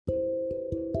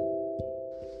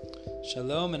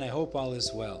Shalom, and I hope all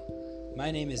is well.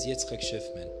 My name is Yitzchak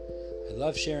Schiffman. I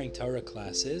love sharing Torah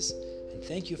classes, and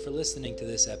thank you for listening to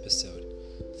this episode.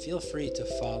 Feel free to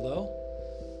follow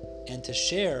and to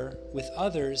share with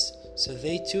others so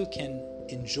they too can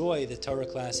enjoy the Torah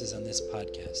classes on this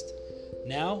podcast.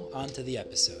 Now, on to the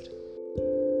episode.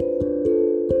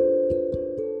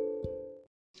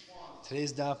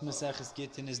 Today's Daf Maseches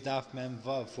Gittin is Daf Mem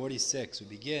Vav 46. We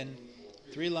begin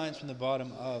 3 lines from the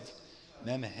bottom of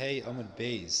Mem Hey Amud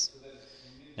Beis.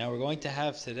 Now we're going to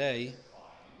have today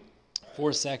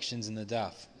 4 sections in the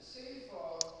Daf.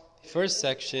 The first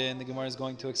section, the Gemara is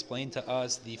going to explain to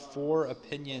us the 4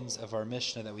 opinions of our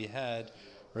Mishnah that we had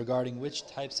regarding which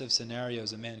types of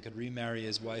scenarios a man could remarry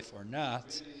his wife or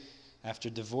not after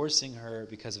divorcing her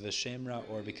because of a shemra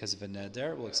or because of a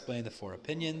neder. We'll explain the 4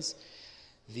 opinions.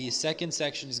 The second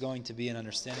section is going to be an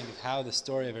understanding of how the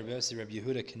story of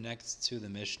RYbrY connects to the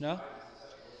Mishnah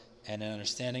and an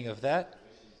understanding of that.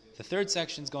 The third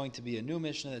section is going to be a new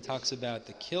Mishnah that talks about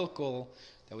the kilkul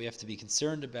that we have to be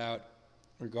concerned about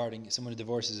regarding someone who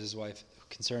divorces his wife,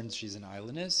 concerned she's an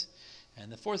aylonis.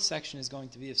 And the fourth section is going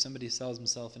to be if somebody sells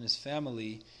himself and his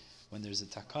family, when there's a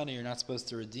takana, you're not supposed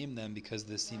to redeem them because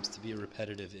this seems to be a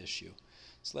repetitive issue.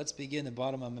 So let's begin the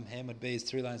bottom of Mem Hamad Beis,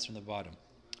 3 lines from the bottom.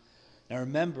 Now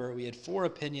remember, we had 4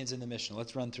 opinions in the Mishnah.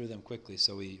 Let's run through them quickly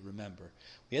so we remember.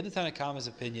 We had the Tanakama's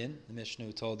opinion, the Mishnah,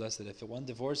 who told us that if one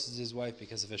divorces his wife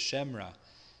because of a shemra,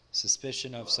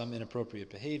 suspicion of some inappropriate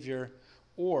behavior,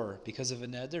 or because of a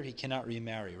neder, he cannot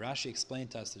remarry. Rashi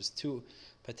explained to us there's 2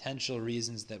 potential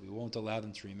reasons that we won't allow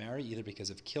them to remarry, either because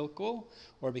of kilkul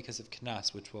or because of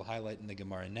knas, which we'll highlight in the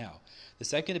Gemara now. The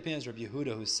second opinion is Rabbi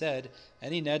Yehuda, who said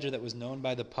any neder that was known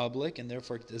by the public and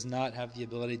therefore does not have the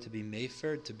ability to be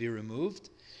mefered, to be removed,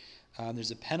 there's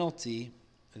a penalty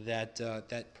that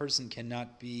that person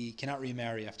cannot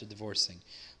remarry after divorcing.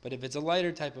 But if it's a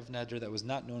lighter type of neder that was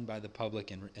not known by the public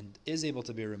and is able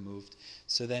to be removed,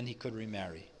 so then he could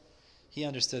remarry. He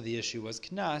understood the issue was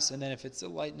knas, and then if it's a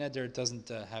light neder, it doesn't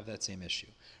have that same issue.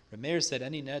 Meir said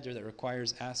any neder that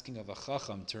requires asking of a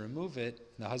chacham to remove it,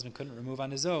 and the husband couldn't remove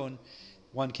on his own,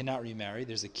 one cannot remarry.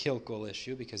 There's a kilkul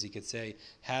issue because he could say,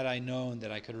 had I known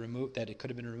that I could remove that it could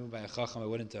have been removed by a chacham, I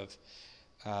wouldn't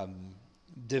have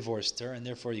divorced her, and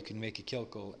therefore you can make a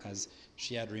kilkul as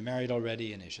she had remarried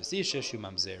already in Ishes Isha, Shu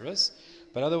Mamzerus.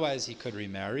 But otherwise, he could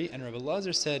remarry. And Rabbi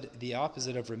Lazar said the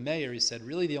opposite of Meir. He said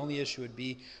really the only issue would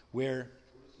be where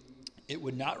it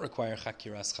would not require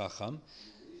chakiras chacham.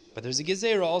 But there's a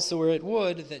gezerah also where it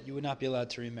would, that you would not be allowed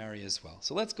to remarry as well.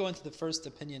 So let's go into the first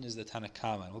opinion, is the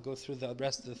Tanakama. And we'll go through the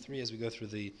rest of the 3 as we go through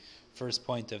the first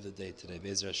point of the day today,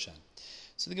 Be'ezer Hashem.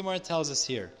 So the Gemara tells us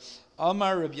here,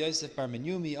 Amar Rabbi Yosef bar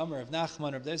Menyumi, Amar Rav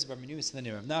Nachman, Rabbi Yosef bar Menyumi is the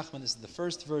name of Nachman. This is the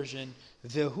first version.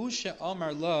 Vehusha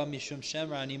Amar La Mishum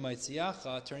Shemra Ani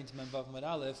Maitziacha, turning to Memvav Mad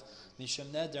Aleph, Mishum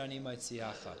Neder Ani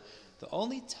Maitziacha. The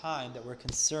only time that we're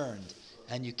concerned,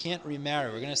 and you can't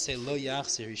remarry, we're going to say Lo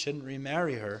Yachzir, you shouldn't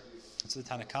remarry her, that's what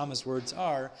the Tanakama's words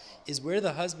are, is where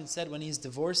the husband said when he's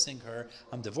divorcing her,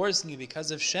 I'm divorcing you because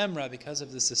of Shemra, because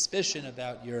of the suspicion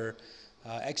about your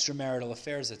extramarital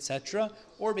affairs, etc.,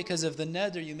 or because of the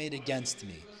neder you made against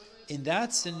me. In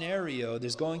that scenario,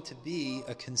 there's going to be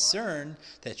a concern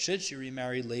that should she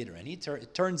remarry later, and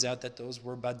it turns out that those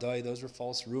were badai, those were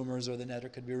false rumors, or the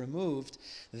neder could be removed,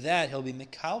 that he'll be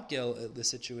mekalkel the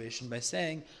situation by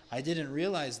saying, I didn't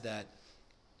realize that,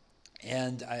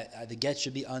 and the get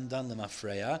should be undone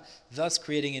lemafreya, thus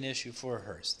creating an issue for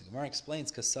her. So the Gemara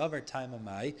explains, kasavar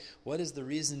taimamai, what is the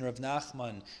reason Rav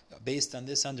Nachman, based on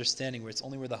this understanding, where it's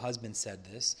only where the husband said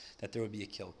this, that there would be a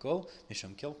kilkul,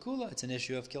 mishum kilkula, it's an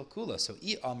issue of kilkula. So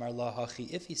I amar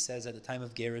lahachi, if he says at the time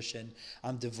of gerushin,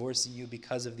 I'm divorcing you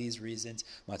because of these reasons,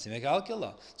 matzimek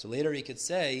alkila. So later he could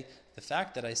say, the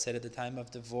fact that I said at the time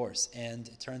of divorce, and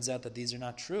it turns out that these are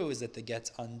not true, is that the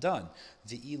get's undone.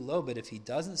 V'ilo, but if he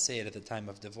doesn't say it at the time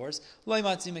of divorce, lo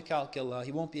matzi mekalkel,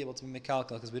 he won't be able to be mekalkel,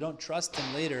 because we don't trust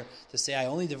him later to say, I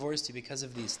only divorced you because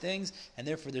of these things, and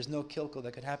therefore there's no kilkel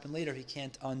that could happen later, he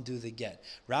can't undo the get.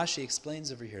 Rashi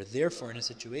explains over here, therefore in a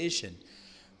situation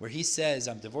where he says,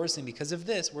 I'm divorcing because of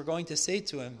this, we're going to say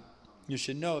to him, you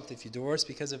should know that if you divorce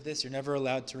because of this, you're never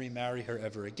allowed to remarry her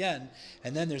ever again.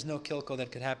 And then there's no kilko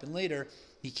that could happen later.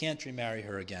 He can't remarry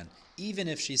her again, even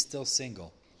if she's still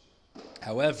single.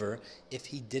 However, if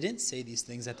he didn't say these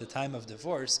things at the time of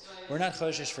divorce, we're not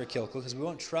choshesh for kilkul because we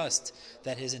won't trust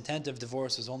that his intent of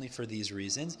divorce was only for these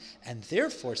reasons. And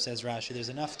therefore, says Rashi, there's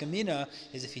enough kamina,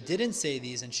 is if he didn't say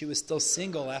these and she was still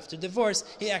single after divorce,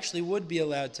 he actually would be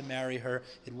allowed to marry her.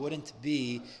 It wouldn't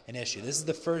be an issue. This is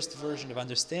the first version of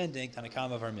understanding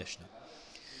Tanakama of our Mishnah.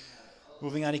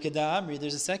 Moving on to Kedamri,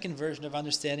 there's a second version of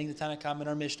understanding the Tanakam in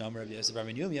our Mishnah.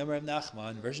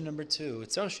 Version number 2.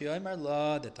 It's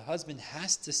that the husband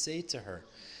has to say to her,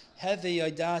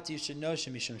 you should know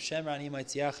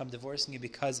I'm divorcing you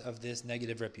because of this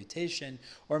negative reputation,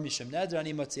 or mishum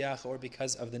neder or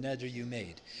because of the neder you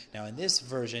made. Now in this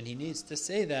version, he needs to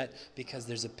say that because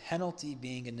there's a penalty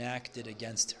being enacted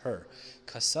against her.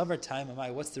 Kasavar time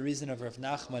amai. What's the reason of Rav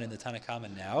Nachman in the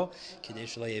Tanakhama now?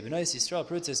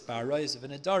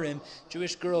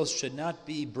 Jewish girls should not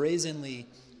be brazenly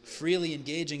freely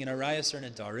engaging in arayos or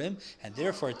nedarim, and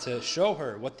therefore to show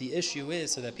her what the issue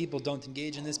is so that people don't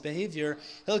engage in this behavior,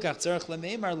 therefore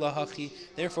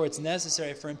it's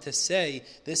necessary for him to say,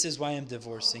 this is why I'm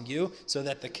divorcing you, so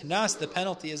that the knas, the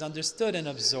penalty, is understood and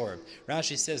absorbed.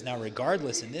 Rashi says, now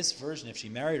regardless, in this version, if she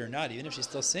married or not, even if she's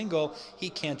still single, he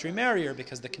can't remarry her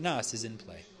because the knas is in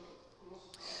play.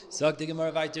 We have a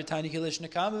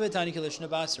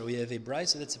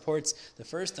brisa that supports the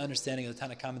first understanding of the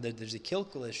Tanakama that there's a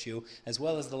kilkul issue, as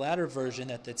well as the latter version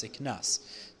that it's a knas.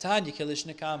 So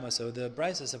the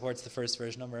brisa supports the first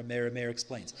version. Meir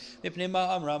explains. Why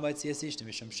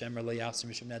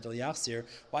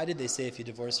did they say if you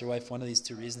divorce your wife for one of these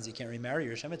two reasons you can't remarry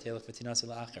her?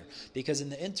 Because in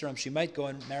the interim she might go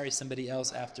and marry somebody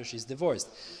else after she's divorced.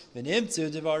 And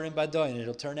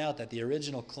it'll turn out that the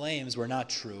original claims were not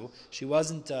true. She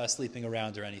wasn't sleeping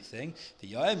around or anything.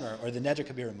 The yomer, or the neder,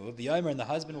 could be removed. The yomer and the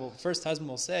first husband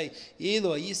will say, if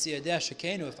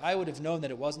I would have known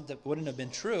that it wouldn't have been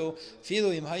true, I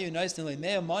wouldn't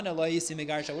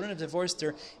have divorced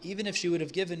her even if she would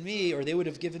have given me, or they would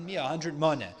have given me 100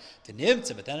 moneh.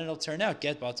 But then it'll turn out,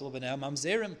 get batal b'nei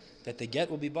mamzerim, that the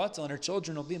get will be batal and her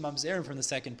children will be mamzerim from the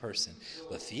second person.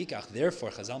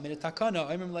 Therefore, Chazal made a takana,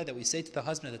 that we say to the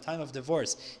husband at the time of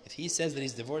divorce, if he says that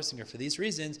he's divorcing her for these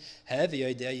reasons, that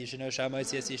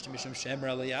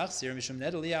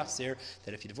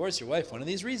if you divorce your wife for one of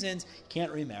these reasons, you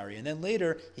can't remarry, and then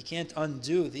later he can't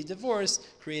undo the divorce,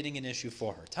 creating an issue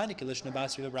for her. Tani Kalishna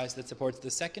Basri Brisa that supports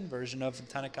the second version of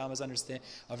Tanakama's understanding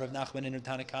of Rav Nachman in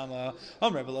Tanakama.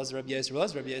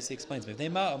 RYbrY explains.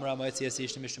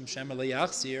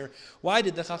 Why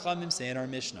did the Chachamim say in our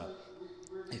Mishnah,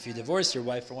 if you divorce your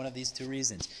wife for one of these two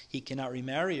reasons, he cannot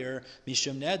remarry her,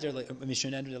 mishum neder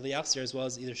liyachzir, as well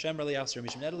as either shem or liyachzir, or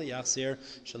mishum neder liyachzir,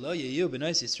 shelo yeyu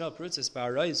b'nois Yisrael prutzas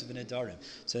ba'arayos v'nedarim.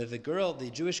 So the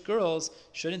Jewish girls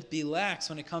shouldn't be lax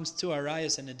when it comes to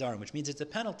arayos and nedarim, which means it's a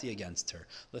penalty against her.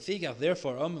 Lefikach,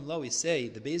 therefore, omim lo, we say,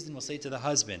 the Beis Din will say to the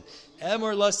husband,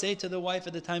 emor la, say to the wife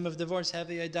at the time of divorce, have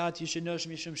adat, you should know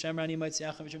mishum shem ani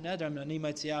maitziacha, mishum neder ani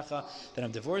maitziacha, that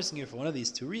I'm divorcing you for one of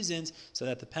these two reasons, so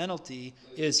that the penalty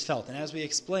is felt. And as we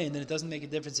explained, then it doesn't make a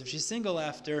difference if she's single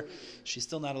after, she's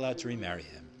still not allowed to remarry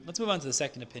him. Let's move on to the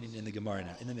second opinion in the Gemara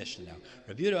now, in the Mishnah now.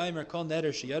 RYbrY Aimer kol neder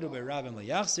sheyadu b'rabim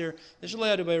leyachzir,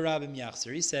 v'shelo b'rabim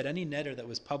yachzir. He said any neder that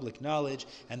was public knowledge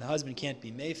and the husband can't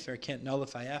be mefer, can't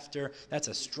nullify after, that's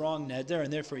a strong neder,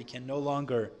 and therefore he can no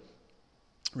longer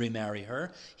remarry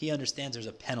her. He understands there's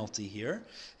a penalty here,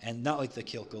 and not like the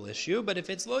kilkul issue, but if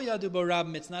it's lo yadu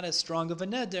b'rabim, it's not as strong of a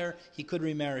neder, he could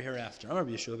remarry her after.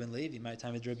 Rabbi Yeshua ben Levi, my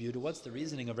time with Rabbi Yehuda. What's the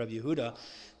reasoning of Rabbi Yehuda?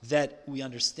 That we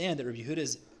understand that Rabbi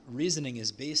Yehuda's reasoning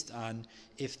is based on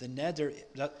if the neder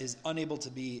is unable to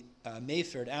be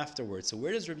mefered afterwards. So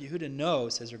where does Rabbi Yehuda know,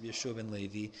 says Rabbi Yeshua ben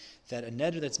Levi, that a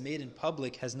neder that's made in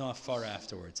public has no afar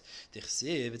afterwards?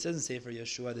 It doesn't say for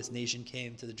Yeshua, this nation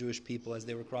came to the Jewish people as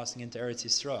they were crossing into Eretz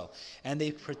Yisrael, and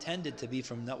they pretended to be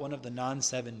from one of the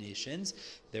non-7 nations.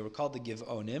 They were called the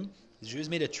Givonim. The Jews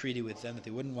made a treaty with them that they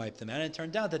wouldn't wipe them out, and it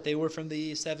turned out that they were from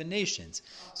the 7 nations.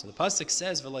 So the pasuk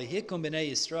says, "V'lohikum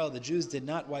b'nei Yisrael," the Jews did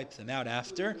not wipe them out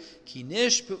after, "Ki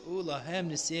nishp'u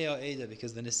lahem nisiyei ha'eda,"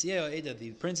 because the nisiyei ha'eda,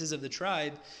 the princes of the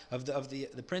tribe,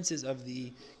 the princes of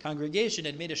the congregation,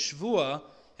 had made a shvuah,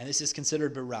 and this is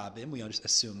considered b'rabim. We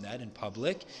assume that in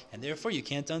public, and therefore you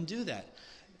can't undo that.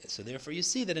 So therefore you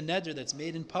see that a neder that's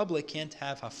made in public can't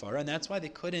have hafara, and that's why they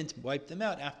couldn't wipe them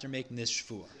out after making this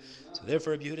shvuah. So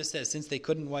therefore Rabbi Yehuda says, since they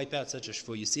couldn't wipe out such a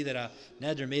shvuah, you see that a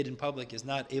neder made in public is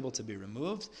not able to be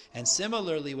removed. And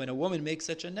similarly, when a woman makes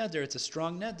such a neder, it's a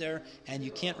strong neder, and you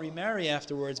can't remarry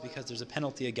afterwards because there's a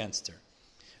penalty against her.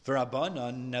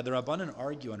 V'Rabbanan, now the Rabbanan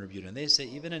argue on Rabbi Yehuda, and they say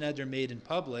even a neder made in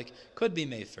public could be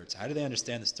mefer. So how do they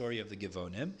understand the story of the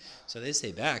Givonim? So they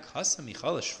say back, Hasa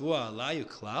michal shvua alayu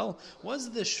klal.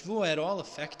 Was the shvua at all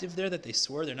effective there, that they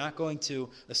swore they're not going to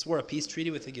swore a peace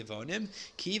treaty with the Givonim?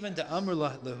 Kivan da amr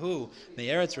lahu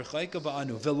me'eretz rechaika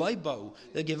ba'anu v'lai ba'u.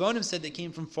 The Givonim said they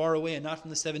came from far away and not from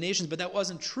the 7 nations, but that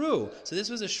wasn't true. So this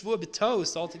was a shvua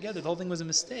b'tos altogether. The whole thing was a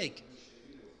mistake.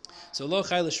 So lo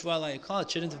chai l'shvua la yikal,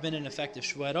 it shouldn't have been an effective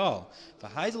shvua at all. The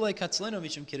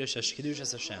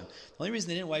only reason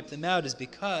they didn't wipe them out is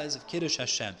because of Kiddush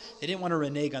Hashem. They didn't want to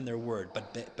renege on their word.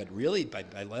 But really,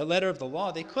 by letter of the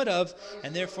law, they could have,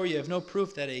 and therefore you have no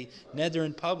proof that a neder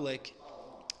in public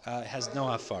has no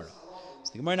hafara.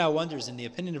 So the Gemara now wonders, in the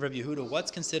opinion of Rabbi Yehuda, what's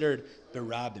considered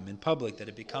berabim in public, that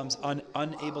it becomes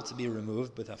unable to be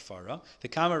removed with hafara? The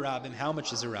kama rabim, how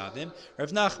much is a rabim?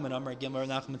 Rav Nachman Amar Gimel,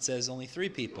 Rav Nachman says only 3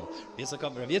 people. Rav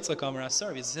Yitzchak Amar Asar,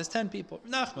 Rav Yitzchak says 10 people.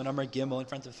 Rav Nachman Amar Gimel, in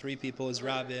front of 3 people is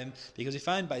rabim, because we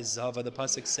find by Zava, the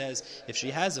pasuk says, if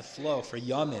she has a flow for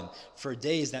yamim, for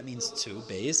days, that means 2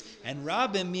 days, and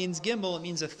rabim means gimel, it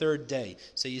means a 3rd day.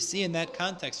 So you see in that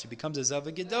context, she becomes a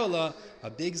Zava Gedola, a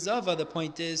big Zava. The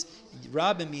point is,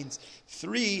 rabim means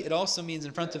 3, it also means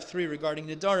in front of 3 regarding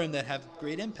Nidarim that have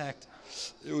great impact.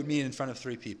 It would mean in front of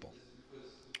 3 people.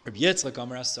 Rabbi Yitzchak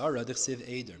Amar Asara D'chsiv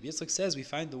Eidah. Rabbi Yitzchak says we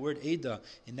find the word Eidah,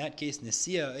 in that case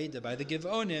Nesia Eidah by the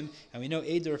Givonim, and we know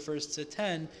Eidah refers to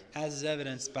 10 as is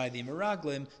evidenced by the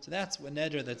Meraglim. So that's one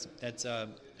neder that's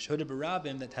Shoda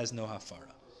Barabim that has no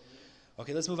hafara.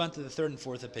 Okay, let's move on to the 3rd and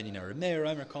 4th opinion now.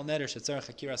 RYbrY call neder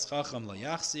shetzarech hakiras chacham lo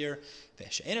yachzir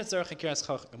ve'she'ena tzarech hakiras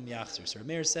chacham yachzir. So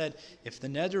RYbrY said if the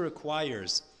neder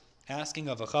requires asking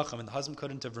of a chacham and the husband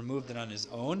couldn't have removed it on his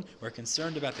own, we're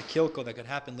concerned about the kilko that could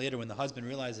happen later when the husband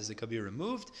realizes it could be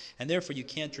removed, and therefore you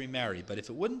can't remarry. But if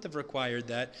it wouldn't have required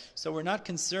that, so we're not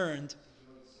concerned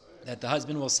that the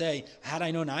husband will say, had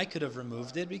I known I could have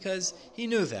removed it, because he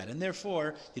knew that, and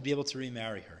therefore you'd be able to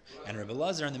remarry her. And Rabbi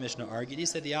Lazar in the Mishnah argued, he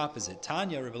said the opposite.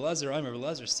 Tanya, Rabbi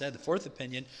Lazar said, the 4th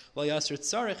opinion, lo yasr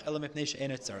tzarech ela mipnei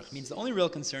she'ena tzarech, means the only real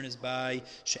concern is by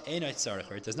she'ena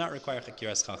tzarech, or it does not require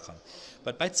chakiras chacham.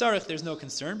 But by tzarech there's no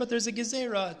concern, but there's a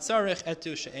gezerah, tzarech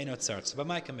etu she'ena tzarech. So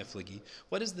by Maika Miflagi,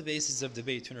 what is the basis of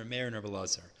debate between RYbrY and Rabbi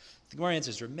Lazar? The Gemara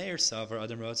answers, RYbrY savar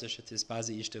adam rotza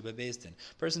shetisbazi ishto bebezdin.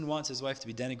 Person wants his wife to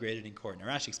be denigrated in court. Now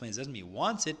Rashi explains, it doesn't mean he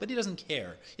wants it, but he doesn't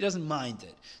care. He doesn't mind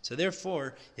it. So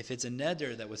therefore, if it's a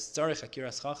neder that was tzarech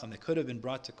hakiras chacham that could have been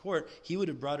brought to court, he would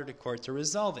have brought her to court to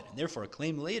resolve it. And therefore, a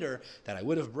claim later that I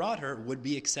would have brought her would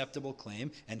be acceptable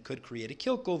claim and could create a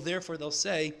kilkul. Therefore, they'll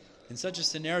say, in such a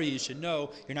scenario, you should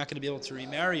know you're not going to be able to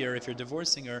remarry her if you're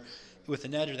divorcing her with a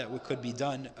neder that could be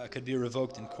done, could be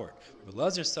revoked in court. Rabbi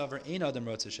Lazar savar ein adam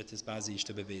rotza shetisbazi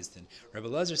ishto bebezdin. Rabbi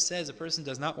Lazar says a person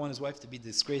does not want his wife to be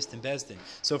disgraced in Bezdin.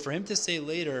 So for him to say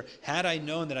later, had I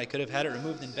known that I could have had it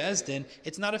removed in Bezdin,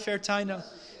 it's not a fair taina.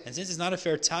 And since it's not a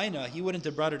fair taina, he wouldn't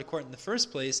have brought her to court in the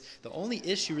first place. The only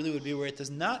issue really would be where it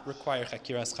does not require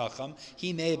chakiras chacham.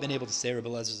 He may have been able to say, Rabbi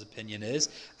Lazar's opinion is,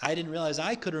 I didn't realize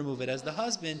I could remove it as the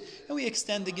husband, and we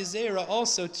extend the gezerah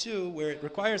also to where it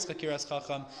requires chakiras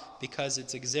chacham because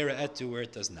it's a gezerah etu where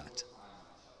it does not.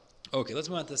 Okay, let's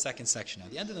move on to the 2nd section now.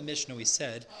 At the end of the Mishnah we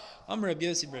said, Amar Rabbi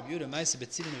Yossi Rabbi Yehuda Ma'aseh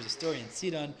b'Tzidan, there was a story in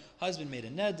Tzidan, husband made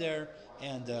a neder,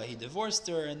 and he divorced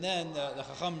her, and then the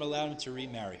chacham allowed him to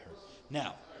remarry her.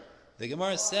 Now, the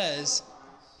Gemara says,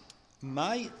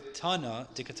 "My Tana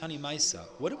Dikatani Maisa."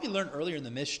 What did we learn earlier in the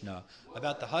Mishnah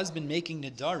about the husband making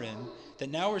nidarim? That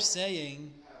now we're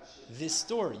saying this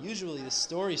story. Usually, the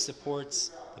story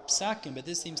supports the psakim, but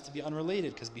this seems to be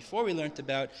unrelated because before we learned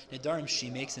about nidarim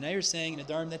she makes, and now you're saying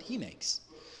nidarim that he makes.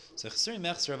 So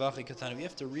we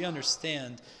have to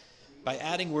re-understand by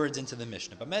adding words into the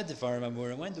Mishnah. But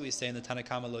when do we say in the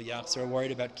Tanakama lo yachzir are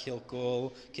worried about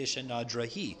kilkul kisha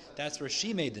nadrahi? That's where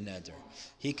she made the neder.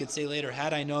 He could say later,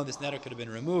 had I known this neder could have been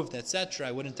removed, etc.,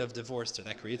 I wouldn't have divorced her.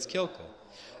 That creates kilkul.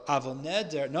 Aval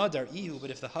neder nadar ihu, but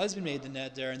if the husband made the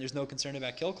neder and there's no concern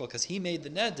about kilkul because he made the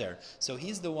neder, so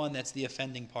he's the one that's the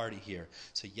offending party here.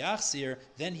 So yachzir,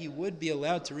 then he would be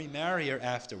allowed to remarry her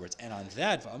afterwards. And on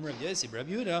that, Rabbi Yossi,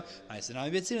 Rabbi Yehuda, I said,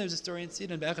 there's a story in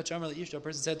Tzidon. A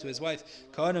person said to his wife,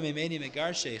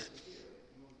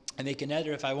 I make a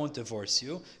neder if I won't divorce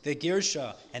you. The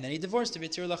girsha, and then he divorced her.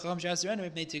 And the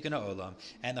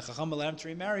chacham allowed him to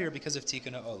remarry her because of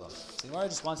tikkun ha'olam. So the Gemara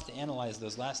just wants to analyze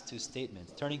those last 2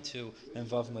 statements. Turning to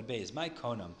Memvav Mud Beis, my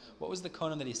konam. What was the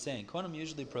konam that he's saying? Konam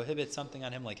usually prohibits something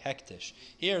on him like hektish.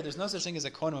 Here, there's no such thing as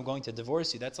a konam. I'm going to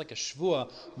divorce you. That's like a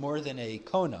shvua more than a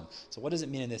konam. So what does it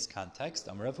mean in this context?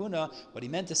 Amar Rav Huna, what he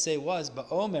meant to say was,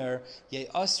 Ba'omer ye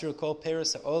asru kol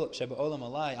peres sheba olam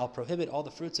alai. I'll prohibit all the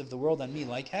fruits of the world on me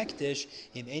like hektish.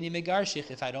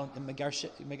 If I don't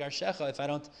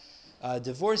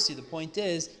divorce you, the point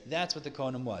is that's what the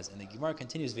kohanim was. And the Gemara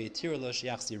continues, they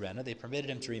permitted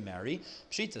him to remarry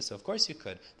pshita. So of course you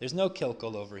could. There's no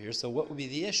kilkul over here. So what would be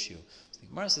the issue? So the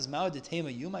Gemara says,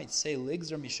 you might say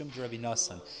ligzar mishum Rabbi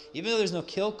Nasan. Even though there's no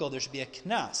kilkul, there should be a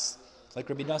knas. Like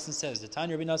Rabbi Nassan says, the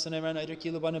Tanya Rabbi Nassan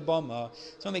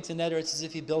someone makes a neder, it's as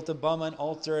if he built a bama, an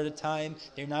altar at a time.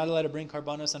 They're not allowed to bring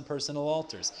karbanos on personal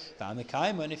altars. And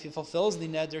if he fulfills the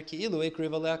neder,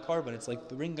 it's like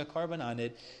bring a carbon on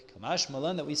it. Kamash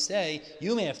Malan, that we say,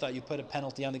 you may have thought you put a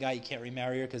penalty on the guy, you can't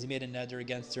remarry her because he made a neder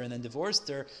against her and then divorced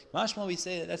her. Kamash Malan, we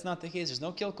say that that's not the case. There's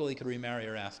no kilkul, he could remarry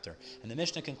her after. And the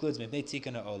Mishnah concludes, Mebnei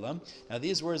Tikana Olam. Now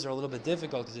these words are a little bit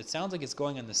difficult because it sounds like it's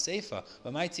going on the Seifa,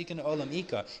 but my Tikana Olam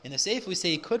Ika. In the Seifa we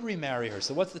say he could remarry her,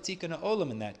 so what's the Tikana Olam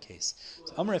in that case?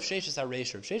 So Amar Rav Sheshes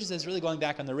HaReisha. Rav Sheshes is really going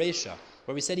back on the Reisha,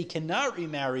 where we said he cannot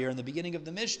remarry her in the beginning of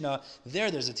the Mishnah.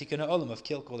 There's a Tikana Olam of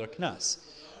kilkul or knas.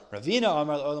 Ravina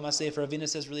Amar Olam HaSeifa. Ravina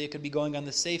says really it could be going on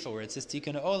the Seifa, where it says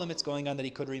Tikana Olam, it's going on that he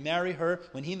could remarry her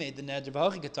when he made the neder.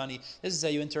 This is how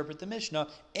you interpret the Mishnah.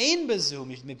 Ein bezu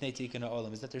mipnei Tikana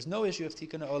Olam, is that there's no issue of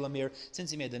Tikana Olam here.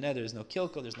 Since he made the neder, there's no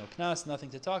kilkul, there's no knas, nothing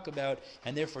to talk about,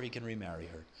 and therefore he can remarry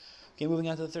her. Okay, moving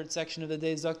on to the third section of the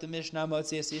day. Zakta Mishnah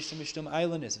Motzias Ishtam Mishtum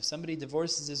aylonis. If somebody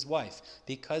divorces his wife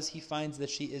because he finds that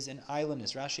she is an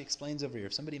aylonis, Rashi explains over here,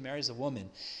 if somebody marries a woman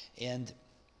and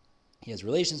he has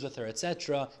relations with her,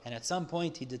 etc., and at some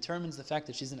point he determines the fact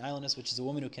that she's an aylonis, which is a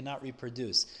woman who cannot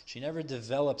reproduce. She never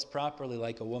develops properly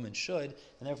like a woman should,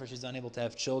 and therefore she's unable to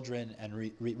have children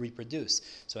and reproduce.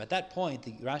 So at that point,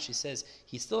 the Rashi says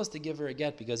he still has to give her a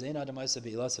get because he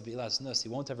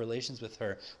won't have relations with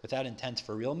her without intent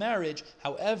for real marriage.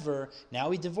 However,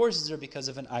 now he divorces her because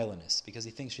of an aylonis, because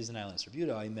he thinks she's an aylonis. Rabbi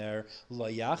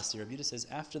Yehuda says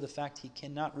after the fact he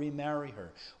cannot remarry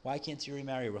her. Why can't he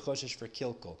remarry her? Rechoshesh for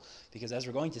kilkul. Because as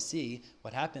we're going to see,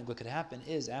 what could happen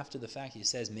is after the fact he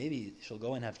says maybe she'll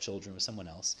go and have children with someone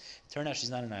else. It turned out she's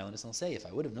not an aylonis, and he'll say, if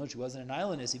I would have known she wasn't an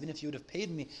aylonis, even if you would have paid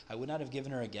me, I would not have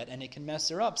given her a get, and it can mess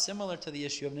her up, similar to the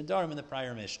issue of Nidarim in the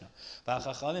prior Mishnah.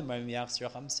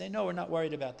 Say, no, we're not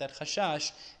worried about that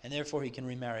chashash, and therefore he can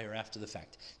remarry her after the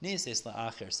fact.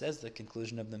 Says the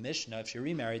conclusion of the Mishnah, if she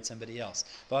remarried somebody else.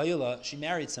 She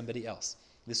married somebody else.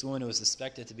 This woman who was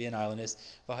suspected to be an aylonis,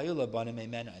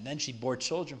 and then she bore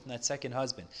children from that second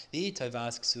husband.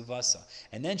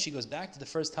 And then she goes back to the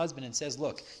first husband and says,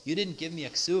 look, you didn't give me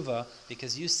a ksuva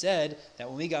because you said that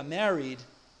when we got married,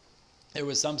 there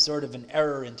was some sort of an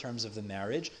error in terms of the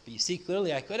marriage, but you see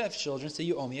clearly I could have children, so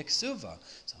you owe me a ksuva.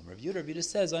 So RYbrY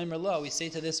says, we say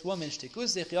to this woman, better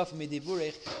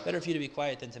for you to be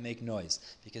quiet than to make noise.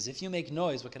 Because if you make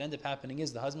noise, what can end up happening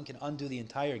is the husband can undo the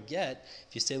entire get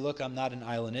if you say, look, I'm not an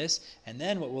aylonis, and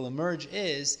then what will emerge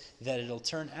is that it'll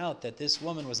turn out that this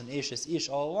woman was an eshes ish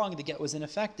all along, the get was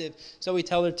ineffective, so we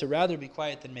tell her to rather be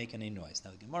quiet than make any noise.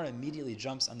 Now the Gemara immediately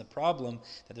jumps on the problem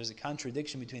that there's a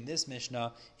contradiction between this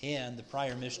Mishnah and the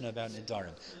prior Mishnah about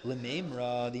Nidarim.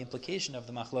 L'meimra, the implication of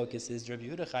the machlokes is Rabbi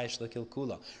Yehuda chayish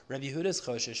l'kilkula. Rabbi Yehuda's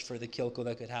choshesh for the kilkul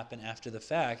that could happen after the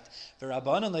fact.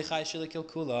 V'Rabbanan lechayish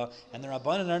l'kilkula, and the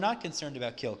Rabbanan are not concerned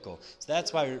about kilkul. So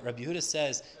that's why Rabbi Yehuda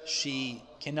says he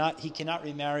cannot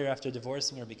remarry her after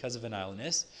divorcing her because of an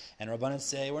aylonis. And Rabbanan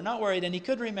say, we're not worried, and he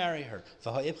could remarry her.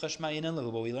 But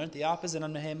we learned the opposite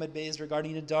on Muhammad Beis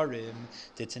regarding Nidarim.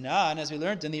 And as we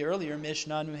learned in the earlier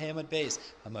Mishnah on Muhammad Beis,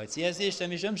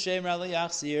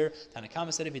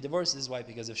 Tanakama said if he divorces his wife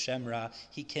because of Shemra,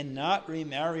 he cannot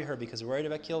remarry her because we're worried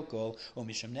about kilkul.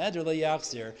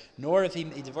 Nor if he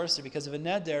divorced her because of a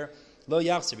neder, lo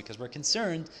yachzir, because we're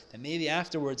concerned that maybe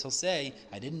afterwards he'll say,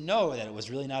 I didn't know that it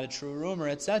was really not a true rumor,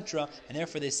 etc. And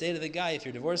therefore they say to the guy, if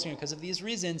you're divorcing her because of these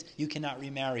reasons, you cannot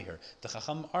remarry her. The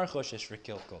chacham are choshesh for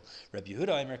kilkul. Rabbi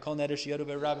Yehuda,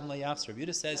 Rabbi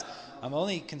Yehuda says, I'm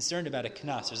only concerned about a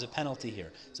knas. There's a penalty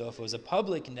here. So if it was a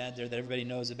public neder that everybody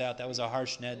knows about, that was a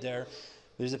harsh neder,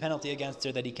 there's a penalty against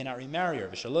her that he cannot remarry her.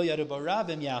 But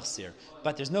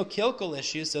there's no kilkul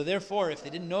issue, so therefore, if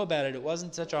they didn't know about it, it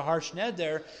wasn't such a harsh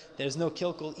neder, there's no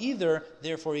kilkul either,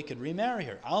 therefore he could remarry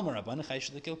her. You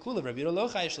see,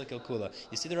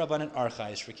 the Rabbanan are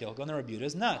chayish for kilkul, and the RYbrY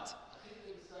is not.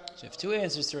 So you have two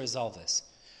answers to resolve this.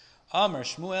 Amar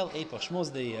Shmuel Epoch.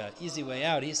 Shmuel's the easy way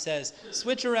out. He says,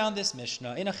 switch around this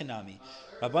Mishnah, in Achinami.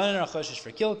 Rabbanan are choshesh for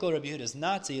kilkul, Rabbi Yehuda is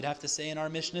not, so you'd have to say in our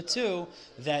Mishnah too,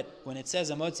 that when it says,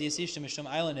 Amotzi Yisishta Mishum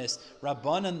aylonis,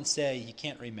 Rabbanan say he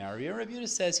can't remarry her, Rabbi Yehuda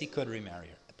says he could remarry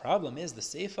her. The problem is, the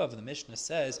Seifa of the Mishnah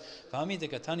says, V'hami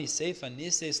dekatani Seifa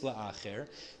nises la'acher.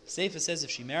 Seifa says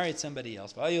if she married somebody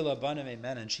else,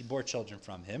 and she bore children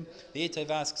from him, she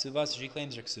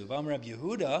claims her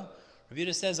ksuva. Rabbi Rabbi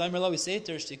Yehuda says,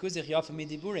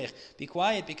 be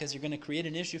quiet because you're going to create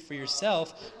an issue for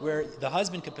yourself where the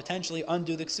husband could potentially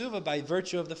undo the ksuva by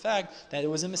virtue of the fact that it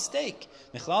was a mistake.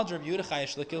 You see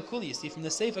from the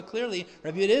Seifa clearly,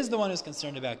 Rabbi Yehuda is the one who's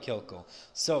concerned about kilkul.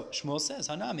 So Shmuel says,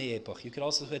 you could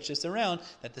also switch this around,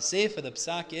 that the Seifa, the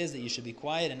psak is that you should be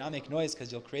quiet and not make noise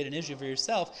because you'll create an issue for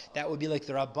yourself. That would be like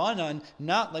the Rabbanan,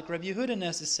 not like Rabbi Yehuda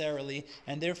necessarily,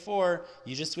 and therefore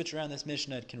you just switch around this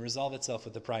Mishnah, it can resolve itself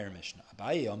with the prior Mishnah.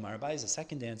 Abaye is a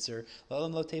second answer.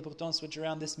 Don't switch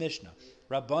around this Mishnah.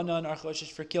 Rabbanan are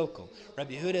choshesh for kilkul.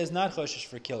 Rabbi Yehuda is not choshesh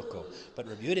for kilkul, but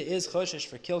Rabbi Yehuda is choshesh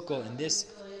for kilkul in this.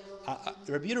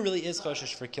 Rabbi Yehuda really is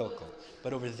choshesh for kilkul,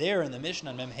 but over there in the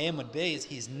Mishnah on Mem Hey Amud Beis,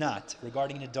 he's not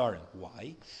regarding Nedarim.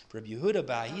 Why? Rabbi Yehuda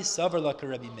ba'hi savar laka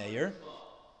Rabbi Meir.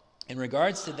 In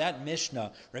regards to that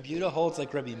Mishnah, Rabbi Yehuda holds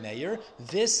like Rabbi Meir.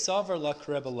 This savar laka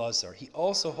Rabbi Lazar. He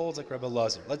also holds like Rabbi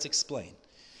Lazar. Let's explain.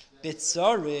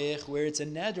 Bitzarich, where it's a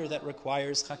neder that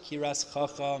requires chakiras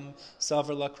chacham,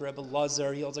 savar lak Rebbe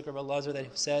Lazar. He holds like Rebbe Lazar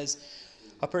that says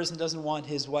a person doesn't want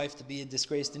his wife to be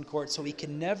disgraced in court, so he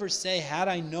can never say, had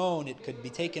I known it could be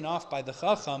taken off by the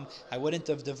chacham, I wouldn't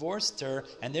have divorced her,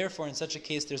 and therefore in such a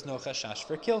case there's no chashash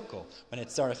for kilkul, when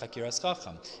it's tzarech chakiras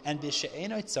chacham. And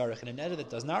b'she'enoi tzarech, in a neder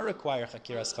that does not require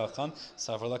chakiras chacham,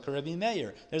 savar lak Rabbi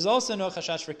Meir. There's also no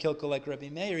chashash for kilkul like Rabbi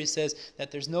Meir. He says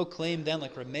that there's no claim then,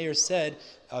 like Rabbi Meir said,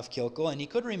 of kilkul, and he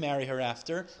could remarry her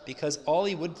after, because all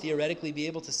he would theoretically be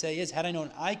able to say is, had I known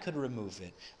I could remove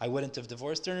it, I wouldn't have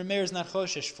divorced her, and Meir is not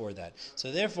choshesh for that.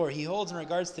 So therefore, he holds in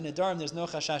regards to Nedarim, there's no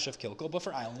chashash of kilkul, but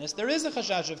for aylonis, there is a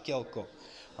chashash of kilkul.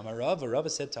 Rava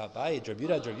said to Abaye,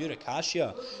 Drabuda,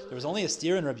 Kashya. There was only a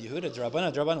stira in Rabbi Yehuda,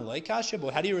 Drabanan like Kashya,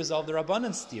 but how do you resolve the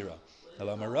Rabbanan stira? The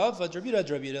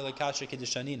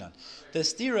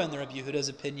stira in the Rabbi Yehuda's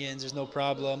opinions, there's no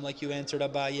problem. Like you answered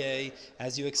Abaye,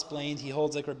 as you explained, he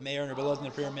holds like Rabbi Meir and Rabbi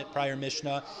Elazar in the prior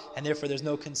Mishnah, and therefore there's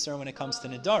no concern when it comes to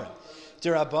Nedarim.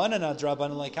 There's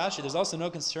also no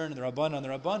concern in the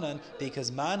Rabbanan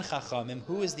because Man Chachamim,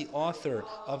 who is the author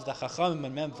of the Chachamim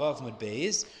and Mem Vav Mud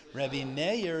Beis, Rabbi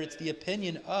Meir, it's the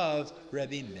opinion of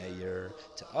Rabbi Meir.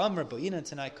 To Amr Bo'ina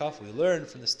Tanai Kaf, we learn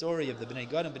from the story of the Bnei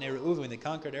Gad and Bnei Reuven when they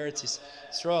conquered Eretz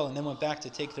Yisrael and then went back to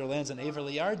take their lands on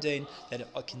RYbrY that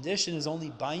a condition is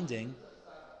only binding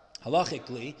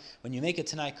halachically when you make a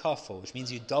Tanai Kafel, which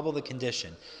means you double the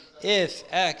condition. If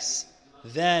X,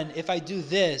 then if I do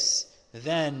this,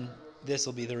 then this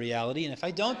will be the reality, and if I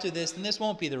don't do this, then this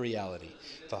won't be the reality.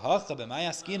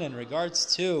 In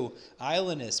regards to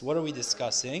aylonis, what are we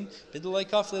discussing? He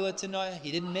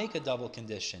didn't make a double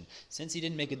condition. Since he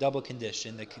didn't make a double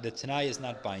condition, the Tanai is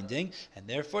not binding, and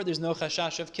therefore there's no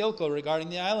chashash of kilkul regarding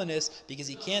the aylonis, because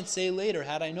he can't say later,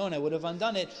 had I known I would have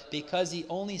undone it, because he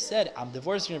only said, I'm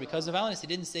divorcing her because of aylonis. He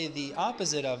didn't say the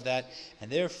opposite of that,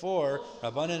 and therefore,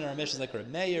 Rabbanan are missions like Reb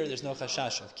Meir, there's no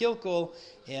chashash of kilkul,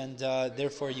 and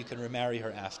therefore you can remarry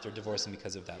her after divorcing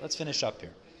because of that. Let's finish up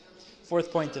here.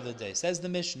 Fourth point of the day. Says the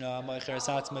Mishnah, if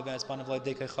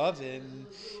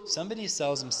somebody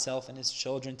sells himself and his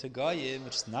children to goyim,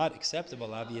 which is not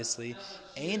acceptable, obviously,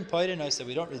 so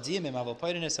we don't redeem him, but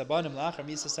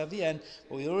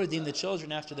we will redeem the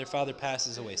children after their father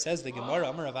passes away. Says the Gemara,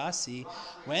 Amar Avasi,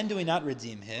 when do we not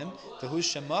redeem him? He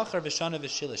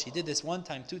did this 1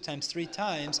 time, 2 times, 3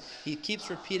 times. He keeps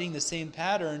repeating the same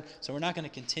pattern, so we're not going to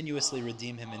continuously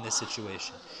redeem him in this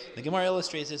situation. The Gemara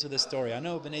illustrates this with a story. I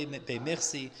know Bnei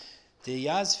Mirsi, the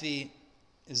Yazvi,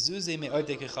 there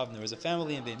was a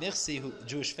family in Beit Mirsi,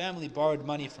 Jewish family, borrowed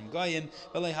money from goyim.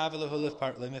 They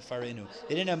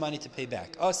didn't have money to pay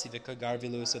back. So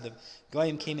the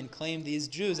goyim came and claimed these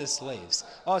Jews as slaves.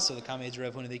 Also, the Kamei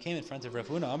Rav Huna, they came in front of Rav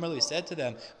Huna. Amrlu said to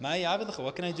them,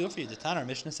 what can I do for you? The Tanar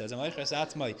Mishnah says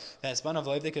that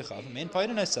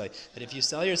if you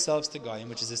sell yourselves to goyim,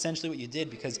 which is essentially what you did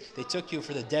because they took you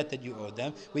for the debt that you owed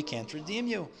them, we can't redeem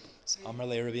you.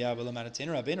 Rabbi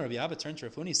Abba turned to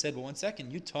Rav Huna. He said, "Well, 1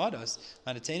 second. You taught us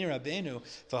that's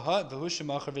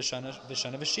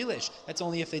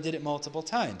only if they did it multiple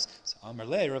times." So Rav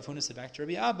Huna said back to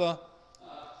Rabbi Abba,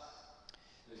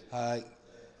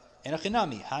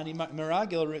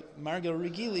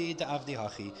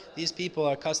 these people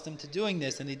are accustomed to doing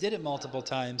this, and they did it multiple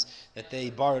times, that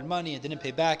they borrowed money and didn't pay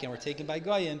back and were taken by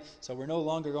goyim, so we're no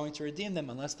longer going to redeem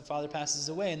them unless the father passes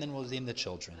away, and then we'll redeem the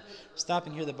children. We're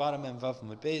stopping here, the bottom Mem Vav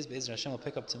Mud Beis. Be'ezer Hashem will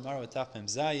pick up tomorrow with Daf Mem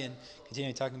Zayin,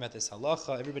 continuing talking about this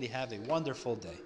halacha. Everybody have a wonderful day.